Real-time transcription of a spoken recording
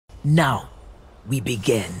Now, we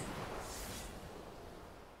begin.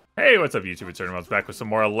 Hey, what's up, YouTube? It's Ernemo's back with some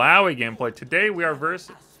more Illaoi gameplay. Today we are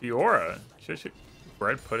versus Fiora.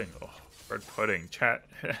 Bread pudding. Oh, bread pudding. Chat.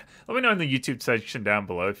 Let me know in the YouTube section down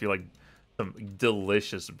below if you like some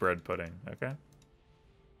delicious bread pudding. Okay.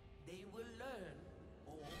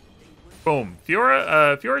 Boom.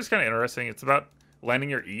 Fiora's kind of interesting. It's about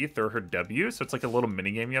landing your E through her W, so it's like a little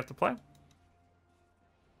mini game you have to play.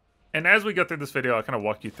 And as we go through this video, I'll kind of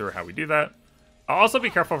walk you through how we do that. I'll also be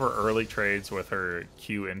careful of her early trades with her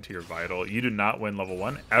Q into your vital. You do not win level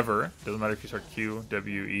 1 ever. Doesn't matter if you start Q,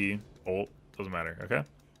 W, E, ult. Doesn't matter, okay?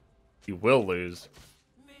 You will lose.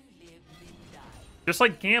 Just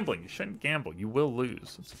like gambling. You shouldn't gamble. You will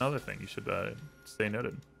lose. It's another thing you should stay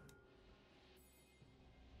noted.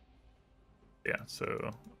 Yeah,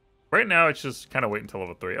 so right now it's just kind of wait until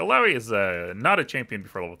level 3. Illaoi is not a champion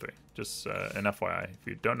before level 3. Just an FYI. If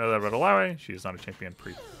you don't know that about Illaoi, she is not a champion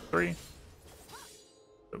pre-3.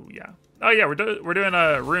 So yeah. Oh yeah, we're doing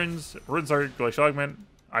runes. Runes are Glacial Augment.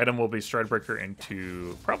 Item will be Stridebreaker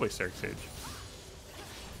into probably Stair Sage.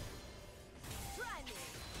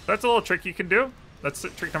 That's a little trick you can do. That's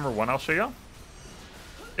trick number 1 I'll show you.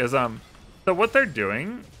 Is so what they're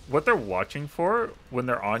doing, what they're watching for when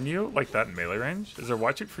they're on you, like that in melee range, is they're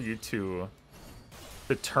watching for you to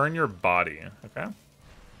turn your body, okay?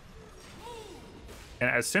 And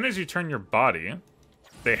as soon as you turn your body,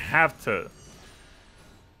 they have to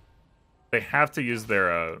use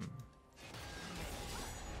their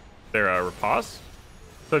riposte.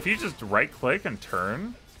 So if you just right click and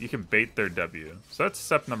turn, you can bait their W. So that's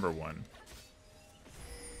step number 1.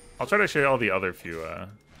 I'll try to show you all the other few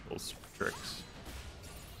little tricks.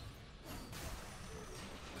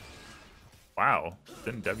 Wow,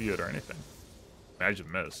 didn't W it or anything. I just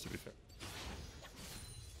missed, to be fair.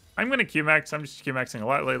 I'm gonna Q-max. I'm just Q-maxing a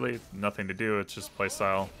lot lately. Nothing to do. It's just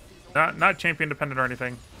playstyle. Not champion dependent or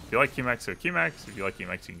anything. If you like Q-max, go Q-max. If you like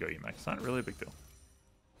E-max, you can go E-max. It's not really a big deal.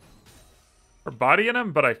 We're bodying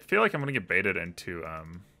him, but I feel like I'm gonna get baited into I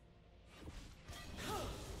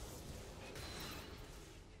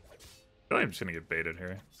feel like I'm just gonna get baited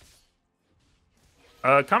here.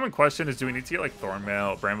 Common question is, do we need to get like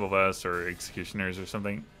Thornmail, Bramblevest, or Executioners or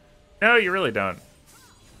something? No, you really don't.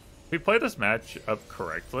 If we play this match up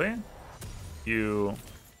correctly, you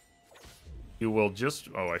will just...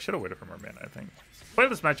 Oh, I should have waited for more mana, I think. Play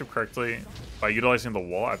this matchup correctly by utilizing the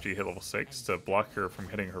wall after you hit level 6 to block her from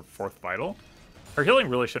hitting her 4th vital. Her healing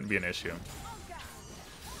really shouldn't be an issue.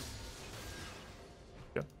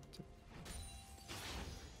 Yeah.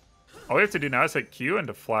 All we have to do now is hit Q and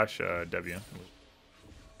to flash W.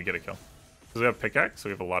 We get a kill. Because we have pickaxe, so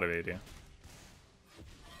we have a lot of AD.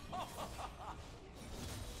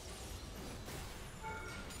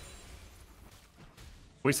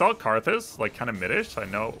 We saw Karthus, like, kind of mid-ish, so I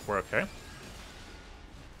know we're okay.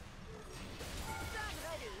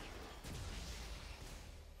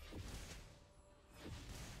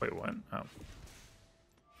 Wait, what? Oh.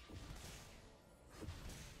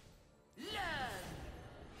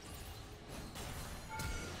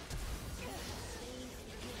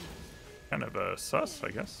 Kind of sus,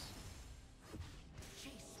 I guess.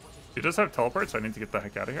 She does have teleport, so I need to get the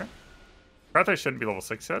heck out of here. Karthus shouldn't be level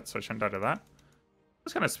 6 yet, so I shouldn't die to that.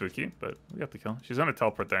 It's kind of spooky, but we got the kill. She's going to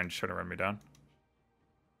teleport there and just try to run me down.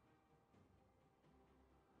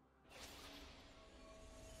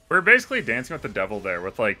 We're basically dancing with the devil there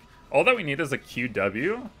with, like, all that we need is a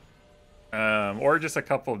QW. Or just a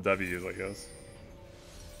couple of Ws, I guess.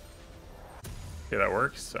 Okay, that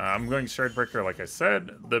works. I'm going Stridebreaker, like I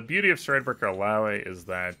said. The beauty of Stridebreaker Illaoi is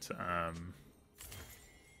that...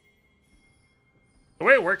 the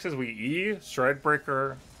way it works is we E,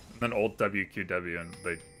 Stridebreaker, then ult W, QW, and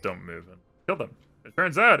they don't move and kill them. It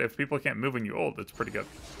turns out if people can't move when you ult, it's pretty good.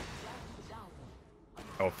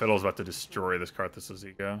 Oh, Fiddle's about to destroy this Karthus'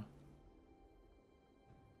 ego.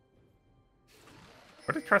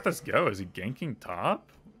 Where did Karthus go? Is he ganking top?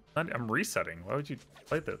 I'm resetting. Why would you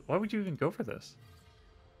play this? Why would you even go for this?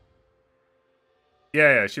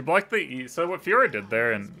 Yeah, she blocked the E. So what Fiora did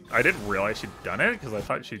there, and I didn't realize she'd done it because I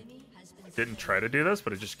thought she didn't try to do this,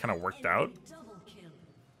 but it just kind of worked out.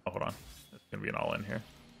 Oh, hold on. It's gonna be an all-in here.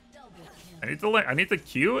 I need the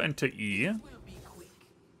Q into E.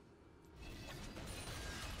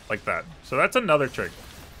 Like that. So that's another trick.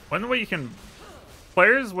 One way you can...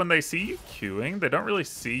 Players, when they see you queuing, they don't really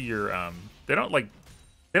see your... They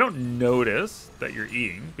don't notice that you're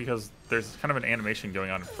Eing because there's kind of an animation going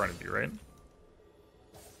on in front of you, right?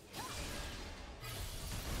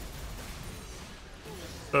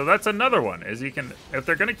 So that's another one, is you can... If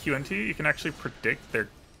they're going to queue into you, you can actually predict their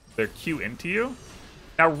Q into you.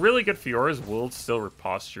 Now, really good Fioras will still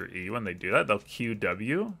riposte your E when they do that. They'll Q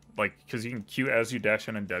W, like, because you can Q as you dash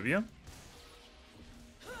in and W.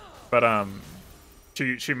 But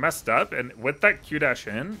she messed up, and with that Q dash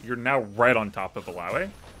in, you're now right on top of Illaoi,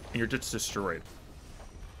 and you're just destroyed.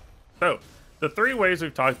 So the 3 ways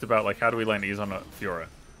we've talked about, like, how do we land E's on a Fiora?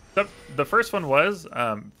 The first one was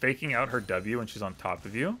faking out her W when she's on top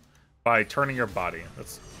of you by turning your body.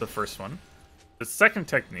 That's the first one. The second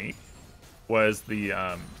technique was the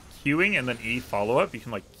Qing and then E follow-up. You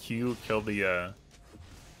can, like, Q kill the...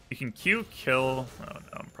 you can Q kill... oh, no,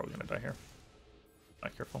 I'm probably going to die here.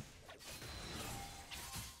 Not careful.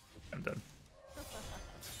 I'm dead.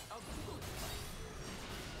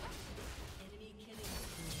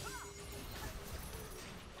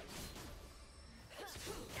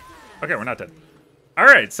 Okay, we're not dead.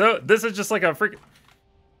 Alright, so this is just like a freaking...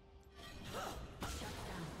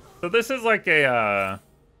 so this is like a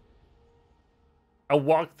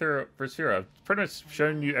walkthrough for Fiora. Pretty much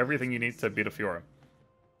showing you everything you need to beat a Fiora.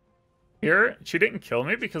 Here, she didn't kill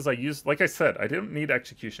me because I used, like I said, I didn't need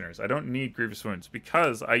executioners. I don't need grievous wounds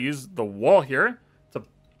because I used the wall here to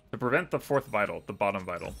prevent the 4th vital, the bottom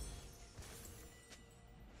vital,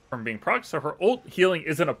 from being procced. So her ult healing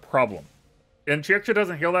isn't a problem. And she actually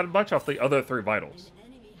doesn't heal that much off the other 3 vitals.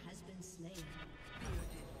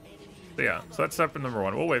 So yeah, so that's step number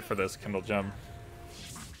 1. We'll wait for this Kindle Gem.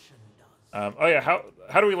 Oh yeah,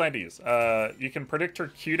 how do we land E's? You can predict her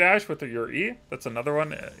Q dash with your E. That's another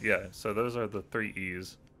one. Yeah, so those are the 3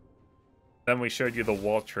 E's. Then we showed you the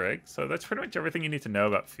wall trick. So that's pretty much everything you need to know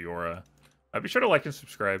about Fiora. Be sure to like and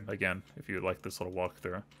subscribe again if you like this little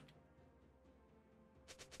walkthrough.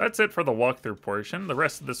 That's it for the walkthrough portion. The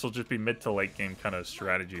rest of this will just be mid to late game kind of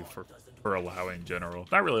strategy for Illaoi in general.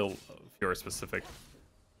 Not really Fiora specific.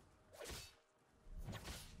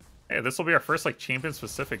 Hey, this will be our first, like,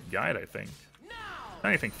 champion-specific guide, I think. Not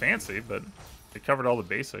anything fancy, but it covered all the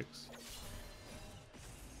basics.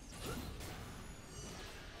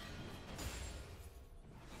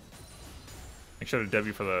 Make sure to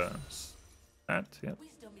W for the stat. Yep.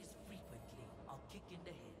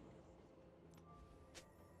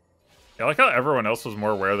 Yeah, I like how everyone else was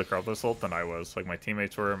more aware of the Cropless ult than I was. Like, my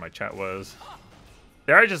teammates were, my chat was.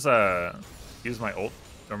 There, I just used my ult,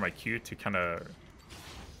 or my Q, to kind of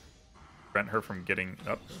prevent her from getting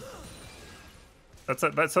up. So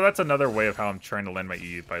that's another way of how I'm trying to land my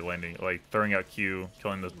E, by landing, like, throwing out Q,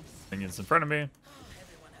 killing the minions in front of me.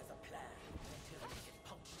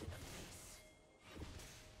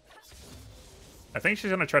 I think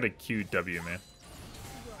she's gonna try to QW me.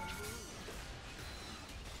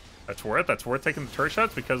 That's worth taking the turret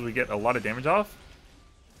shots because we get a lot of damage off.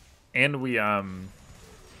 And we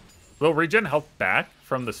will regen health back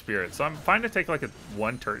from the spirit. So I'm fine to take like a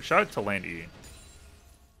 1 turret shot to land E.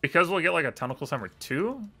 Because we'll get like a tentacle slam or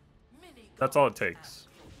 2. That's all it takes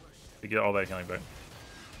to get all that healing back.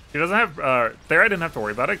 She doesn't have there I didn't have to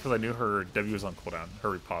worry about it because I knew her W was on cooldown,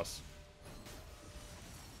 her riposte.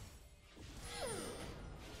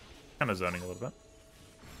 Kind of zoning a little bit.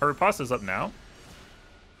 Her riposte is up now.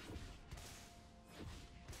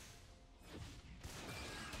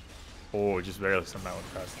 Oh, just barely sent that one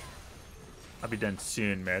past. I'll be done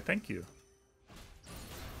soon, man. Thank you.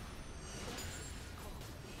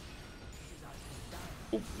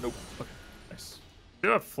 Oh, nope. Okay, nice. Do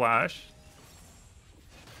have flash.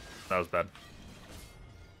 That was bad.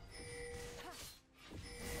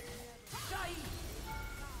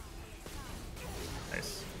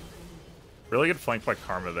 Nice. Really good flank by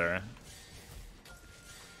Karma there.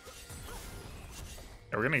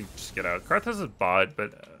 Yeah, we're gonna just get out. Karth has his bot,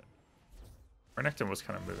 but Renekton was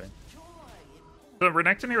kind of moving. So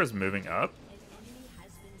Renekton here is moving up.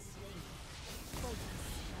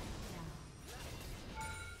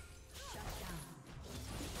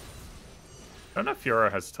 I don't know if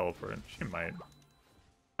Fiora has teleport. She might.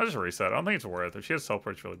 I'll just reset. I don't think it's worth it. If she has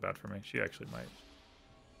teleport, it's really bad for me. She actually might.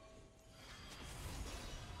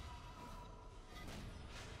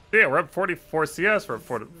 So yeah, we're up 44 CS. We're up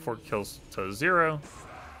 4 kills to 0.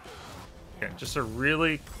 Again, just a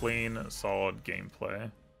really clean, solid gameplay.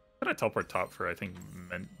 I'm gonna teleport top for, I think,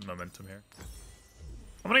 momentum here.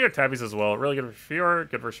 I'm gonna go Tabbies as well. Really good for Fiora,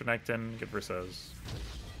 good versus Renekton, good versus...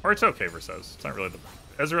 Or it's okay versus. It's not really the...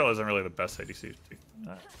 Ezreal isn't really the best ADC.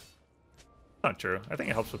 Not true. I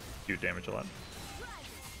think it helps with Q damage a lot.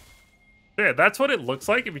 So yeah, that's what it looks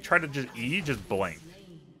like if you try to just E, just blank.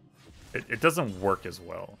 It doesn't work as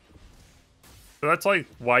well. So that's like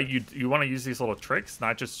why you want to use these little tricks,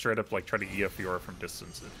 not just straight up like try to E a Fiora from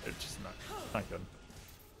distance. It's just not good.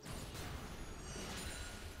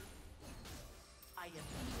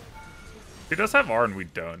 She does have R and we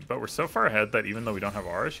don't, but we're so far ahead that even though we don't have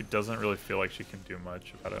R, she doesn't really feel like she can do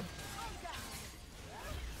much about it.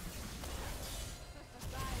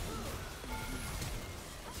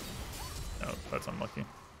 Oh, that's unlucky.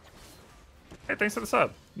 Hey, thanks for the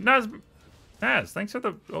sub. Naz, thanks for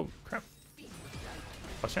the... Oh, crap.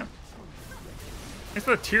 Watch him. Thanks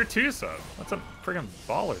for the tier 2 sub. That's a friggin'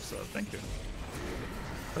 baller sub. Thank you.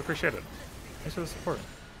 I appreciate it. Thanks for the support.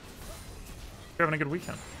 You're having a good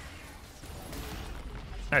weekend.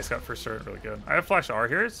 Nice, got first start really good. I have flash R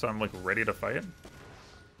here, so I'm like ready to fight.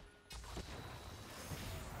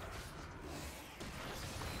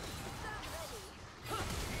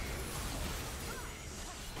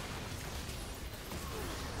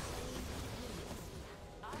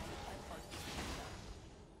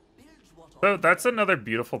 So that's another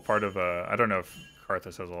beautiful part of I don't know if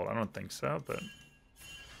Karthus has ult. I don't think so, but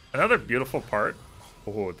another beautiful part.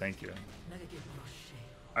 Oh, thank you.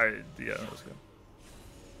 Yeah, that was good.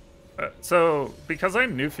 So because I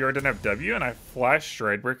knew Fiora didn't have W and I flashed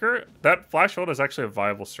Stridebreaker, that flash ult is actually a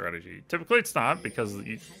viable strategy. Typically it's not because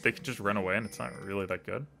they can just run away and it's not really that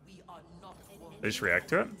good. They just react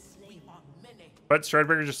to it. But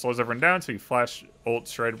Stridebreaker just slows everyone down, so you flash ult,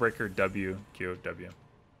 Stridebreaker, W, Q, W.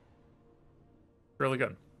 Really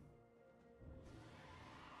good.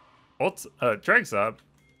 Ult, Drake's up.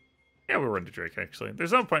 Yeah, we'll run to Drake, actually.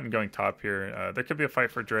 There's no point in going top here. There could be a fight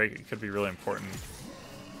for Drake. It could be really important.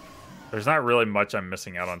 There's not really much I'm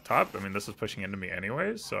missing out on top. I mean, this is pushing into me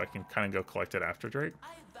anyways, so I can kind of go collect it after Drake.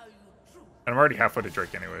 And I'm already halfway to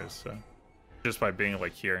Drake anyways, so just by being,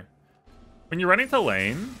 like, here. When you're running to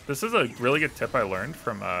lane, this is a really good tip I learned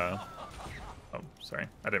from, oh, sorry.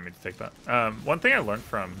 I didn't mean to take that. One thing I learned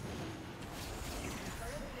from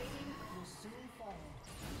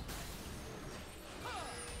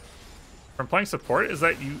playing support is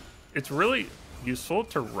that it's really useful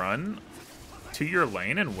to run to your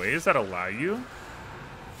lane in ways that allow you. Want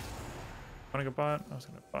to go bot? I was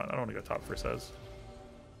gonna bot. I don't want to go top first. Says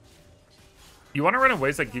you want to run in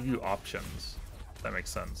ways that give you options. If that makes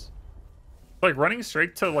sense. Like running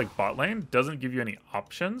straight to like bot lane doesn't give you any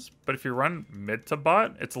options, but if you run mid to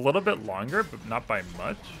bot, it's a little bit longer, but not by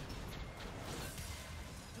much.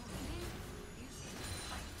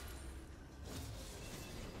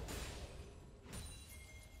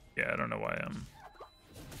 Yeah, I don't know why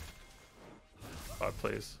bot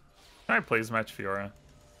plays. Can I plays match Fiora?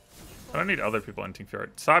 I don't need other people ending Fiora.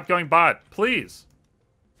 Stop going bot, please.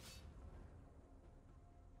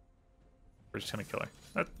 We're just gonna kill her.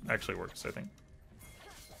 That actually works, I think.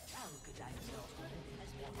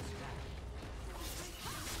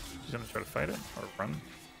 She's gonna try to fight it or run.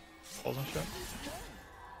 Balls and shit.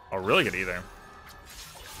 Oh, really good either.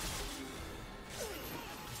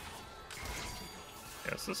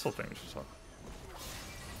 Yes, this whole thing was just fun.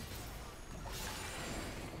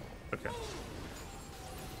 Okay.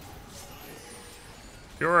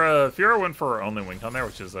 Fiora went for her only wing on there,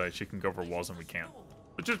 which is she can go over walls and we can't.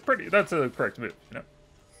 Which is pretty, that's a correct move, you know?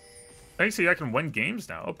 Thanks, see, I can win games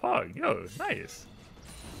now. Oh, Pog, yo, nice.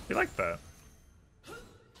 You like that.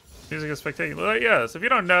 Music is spectacular. Yes, if you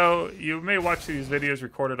don't know, you may watch these videos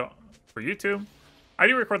recorded for YouTube. I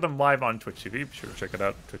do record them live on Twitch TV. Be sure to check it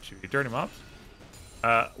out, Twitch TV. Dirty Mobs.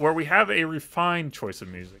 Where we have a refined choice of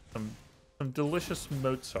music. Some delicious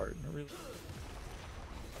Mozart.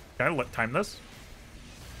 Can I time this?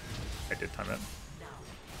 I did time it.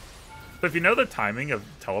 So if you know the timing of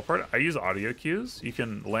teleport, I use audio cues. You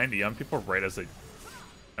can land E on people right as they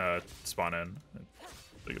spawn in.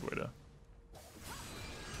 It's a good way to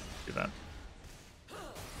do that.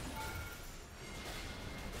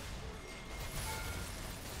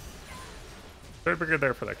 Third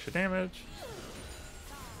there for the extra damage.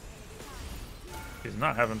 He's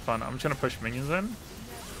not having fun. I'm just gonna push minions in.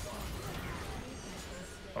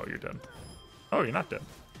 Oh, you're dead. Oh, you're not dead.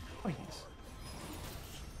 Oh, he's...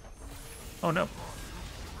 Oh, no.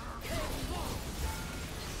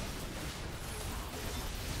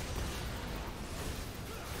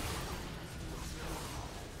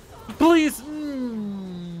 Please! An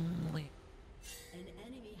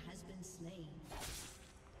enemy has been slain.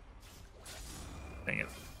 Dang it.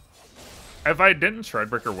 If I didn't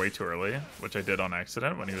Shredbreaker way too early, which I did on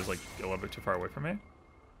accident when he was like a little bit too far away from me,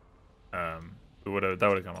 that would have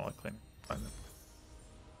gone a lot cleaner. Fine.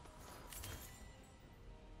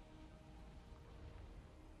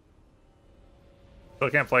 Still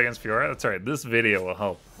can't play against Fiora? That's alright. This video will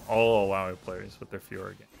help all allowing players with their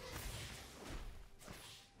Fiora game.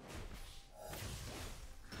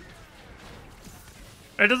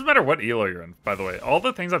 It doesn't matter what elo you're in, by the way. All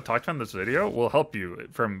the things I've talked about in this video will help you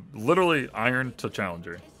from literally Iron to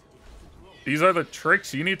Challenger. These are the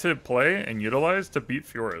tricks you need to play and utilize to beat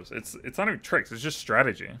Fioras. It's not even tricks, it's just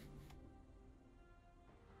strategy.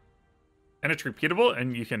 And it's repeatable,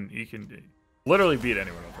 and you can literally beat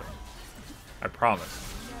anyone with it. I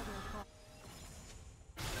promise.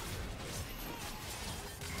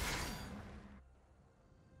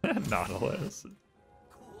 Nautilus.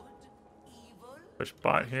 Push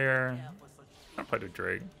bot here. I'll play to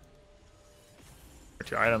Drake.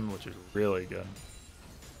 Your item, which is really good.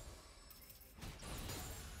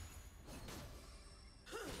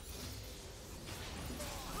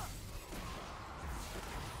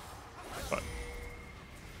 But.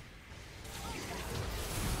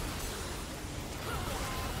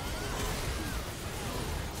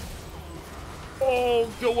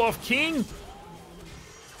 Oh, go off, King!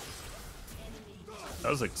 That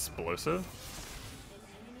was explosive.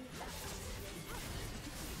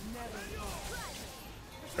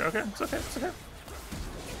 Okay, it's okay, it's okay.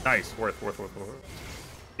 Nice, worth.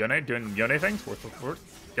 Yone doing Yone things,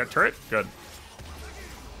 worth. Got turret, good.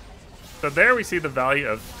 So there we see the value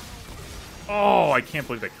of. Oh, I can't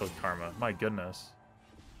believe that killed Karma. My goodness.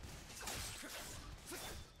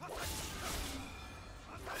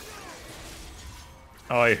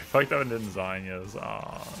 Oh, I fucked up and didn't Zanya's.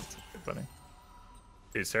 Oh, that's okay, buddy.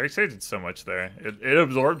 Dude, Serix did so much there. It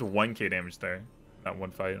absorbed 1k damage there. That one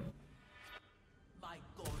fight.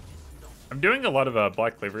 I'm doing a lot of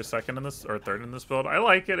Black Cleaver second in this, or third in this build. I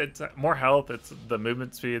like it. It's more health. It's the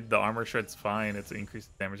movement speed. The armor shred's fine. It's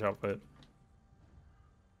increased damage output.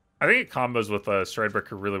 I think it combos with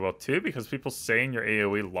Stridebreaker really well too, because people stay in your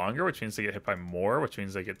AoE longer, which means they get hit by more, which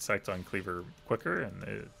means they get sacked on Cleaver quicker,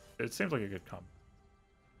 and it seems like a good combo.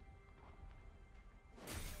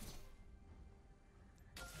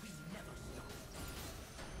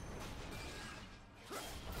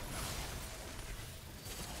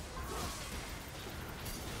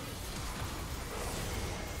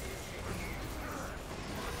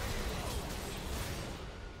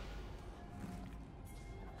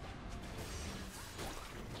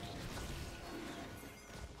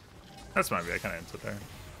 That's my bad. I kind of ended there.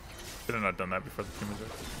 Could have not done that before the team was there.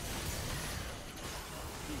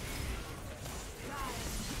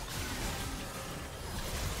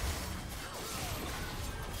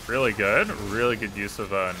 Really good. Really good use of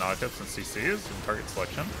knockups and CCs and target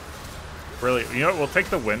selection. Really, you know what? We'll take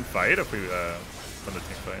the win fight if we win the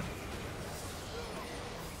team fight.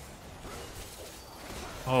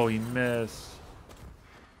 Oh, he missed.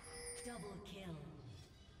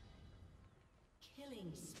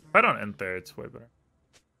 If I don't end there, it's way better.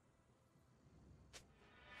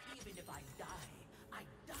 Even if I die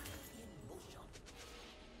in motion.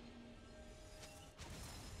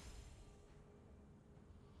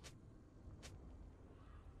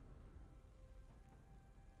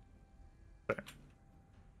 There.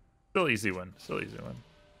 Still easy win. Still easy win.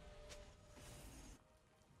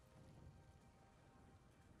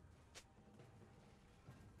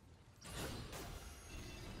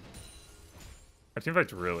 Our team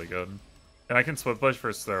fight's really good. And I can split push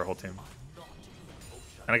versus their whole team.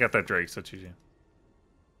 And I got that Drake, so it's easy.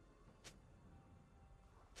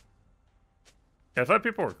 Yeah, I thought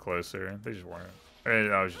people were closer. They just weren't.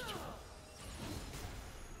 I was just too far.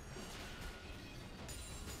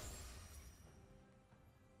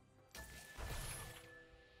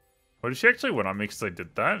 Oh, did she actually win on me because I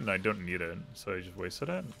did that and I don't need it, so I just wasted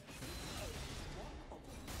it?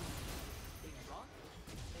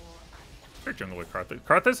 Fair jungler Karthus.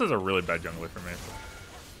 Karthus is a really bad jungler for me.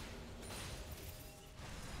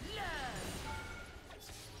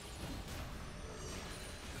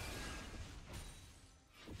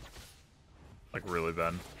 Like really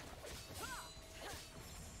bad.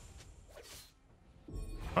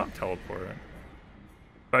 Not teleport.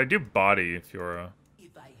 But I do body Fiora.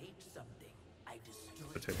 If I hate something, I destroy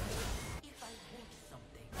it. Potato. If I want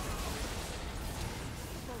something,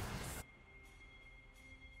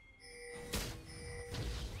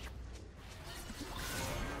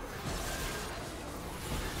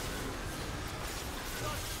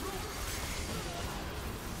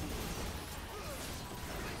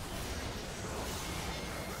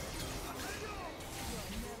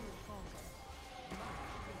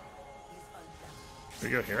 There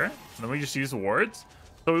we go here. And then we just use wards.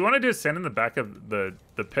 So what we want to do is stand in the back of the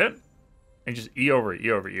pit and just E over, E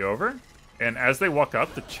over, E over. And as they walk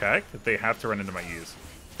up to check, they have to run into my E's.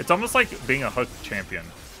 It's almost like being a hook champion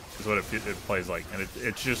is what it plays like. And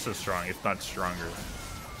it's just as strong, if not stronger.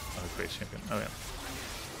 Hook-based champion. Oh yeah.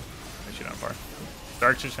 Actually not far.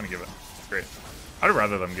 Dark's just going to give it. Great. I'd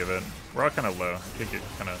rather them give it. We're all kind of low. I think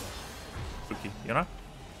it's kind of spooky, you know?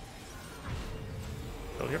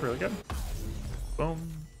 Really good, really good.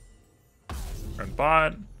 Boom. Run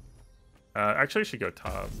bot. Actually, I should go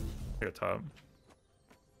top. Go top.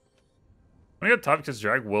 I'm gonna go top because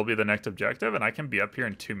drag will be the next objective, and I can be up here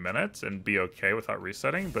in 2 minutes and be okay without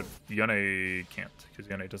resetting, but Yone can't because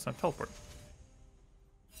Yone does not teleport.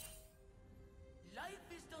 Life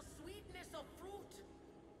is the sweetness of fruit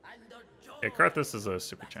and the joy. Yeah, Karthus is a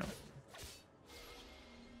super champ.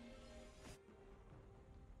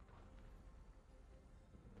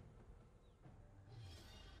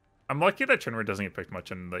 I'm lucky that Trinward doesn't get picked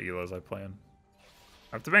much in the elos I play in.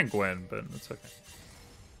 I have to ban Gwen, but it's okay.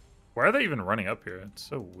 Why are they even running up here? It's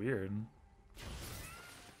so weird.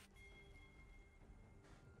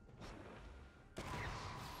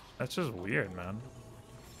 That's just weird, man.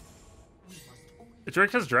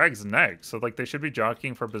 Drake has Drag's next, so like they should be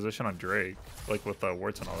jockeying for position on Drake, like with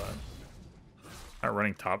wards and all that. Not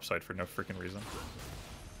running topside for no freaking reason.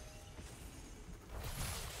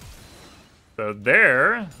 So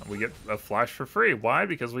there, we get a flash for free. Why?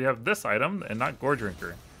 Because we have this item and not Gore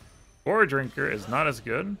Drinker. Gore Drinker is not as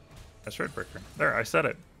good as Shredbreaker. There, I said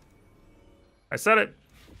it. I said it.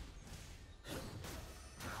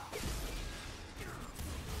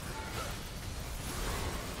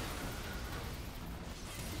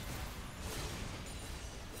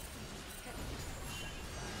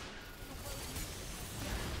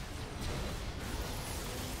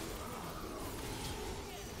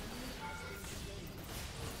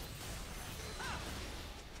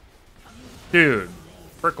 Dude,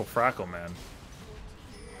 Frickle Frackle, man.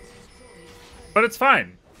 But it's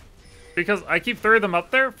fine. Because I keep throwing them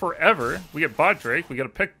up there forever. We get bot Drake, we get a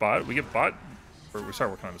pick bot, we get bot... Or we start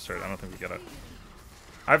working on the start, I don't think we get it.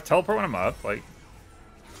 I have teleport when I'm up, like...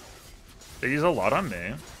 They use a lot on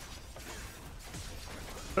me.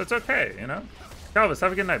 So it's okay, you know? Calvis,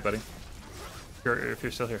 have a good night, buddy. If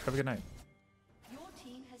you're still here, have a good night. Your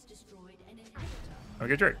team has destroyed an inhibitor. Have a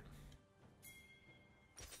good Drake.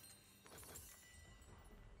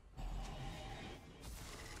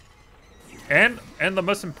 And the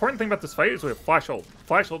most important thing about this fight is we have Flash ult.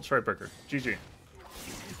 Flash ult Shredbreaker. GG.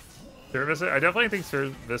 Service. I definitely think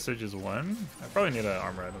Visage is one. I probably need an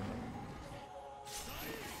armor item.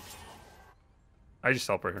 I just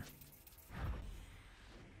teleport her.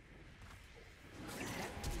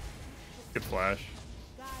 Good flash.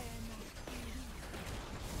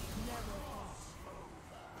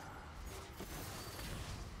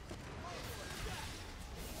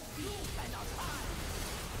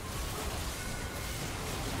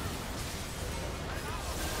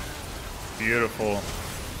 Beautiful.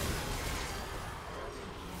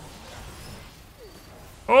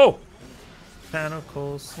 Oh!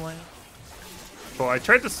 Tentacle slam. Well, I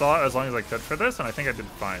tried to saw as long as I could for this, and I think I did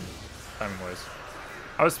fine, timing-wise.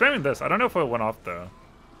 I was spamming this. I don't know if it went off, though.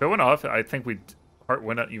 If it went off, I think we'd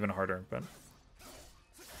win it even harder, but...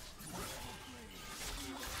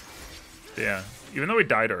 Yeah. Even though we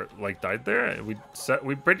died there,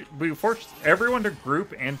 we forced everyone to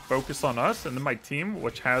group and focus on us, and then my team,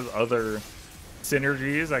 which has other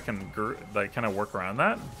synergies that can kind of work around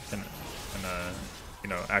that, and you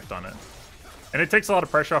know, act on it. And it takes a lot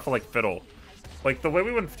of pressure off of like Fiddle. Like the way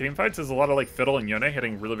we win team fights is a lot of like Fiddle and Yone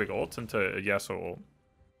hitting really big ults into Yasuo ult.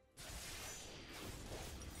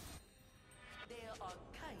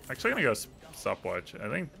 Actually, gonna go stopwatch.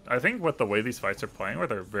 I think with the way these fights are playing, where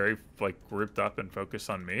they're very like grouped up and focused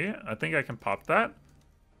on me, I think I can pop that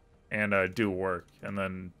and do work, and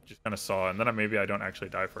then just kind of saw, and then maybe I don't actually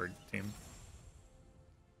die for a team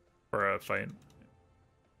for a fight.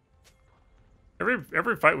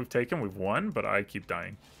 Every fight we've taken, we've won, but I keep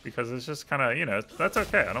dying because it's just kind of, you know, that's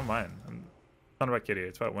okay. I don't mind. It's not about Kitty.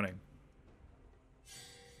 It's about winning.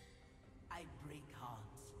 I break hearts.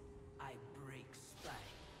 I break spines.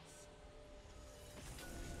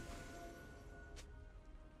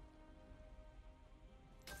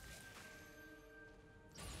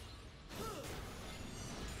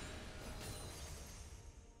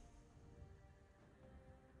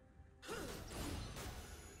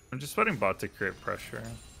 I'm just letting bot to create pressure.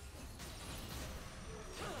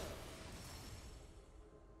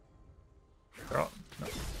 Oh, no.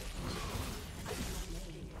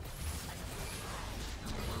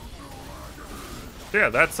 Yeah,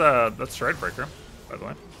 that's Shredbreaker, by the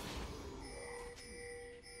way.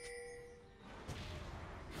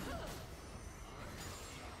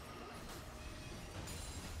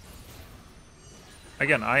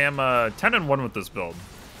 Again, I am 10-1 with this build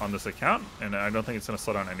on this account, and I don't think it's going to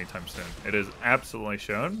slow down anytime soon. It is absolutely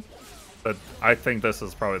shown, but I think this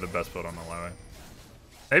is probably the best build on the Illaoi.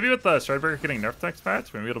 Maybe with the Shredbreaker getting nerfed next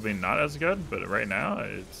patch, maybe it'll be not as good, but right now,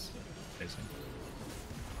 it's amazing.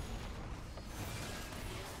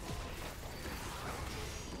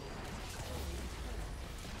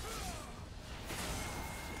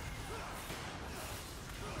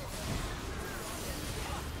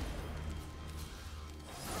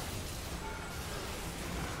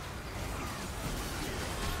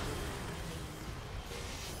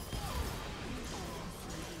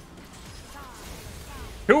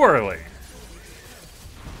 Too early.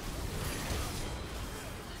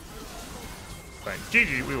 But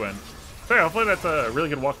GG, we win. So yeah, hopefully that's a really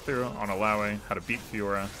good walkthrough on Illaoi, how to beat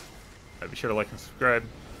Fiora. Be sure to like and subscribe.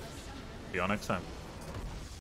 See y'all next time.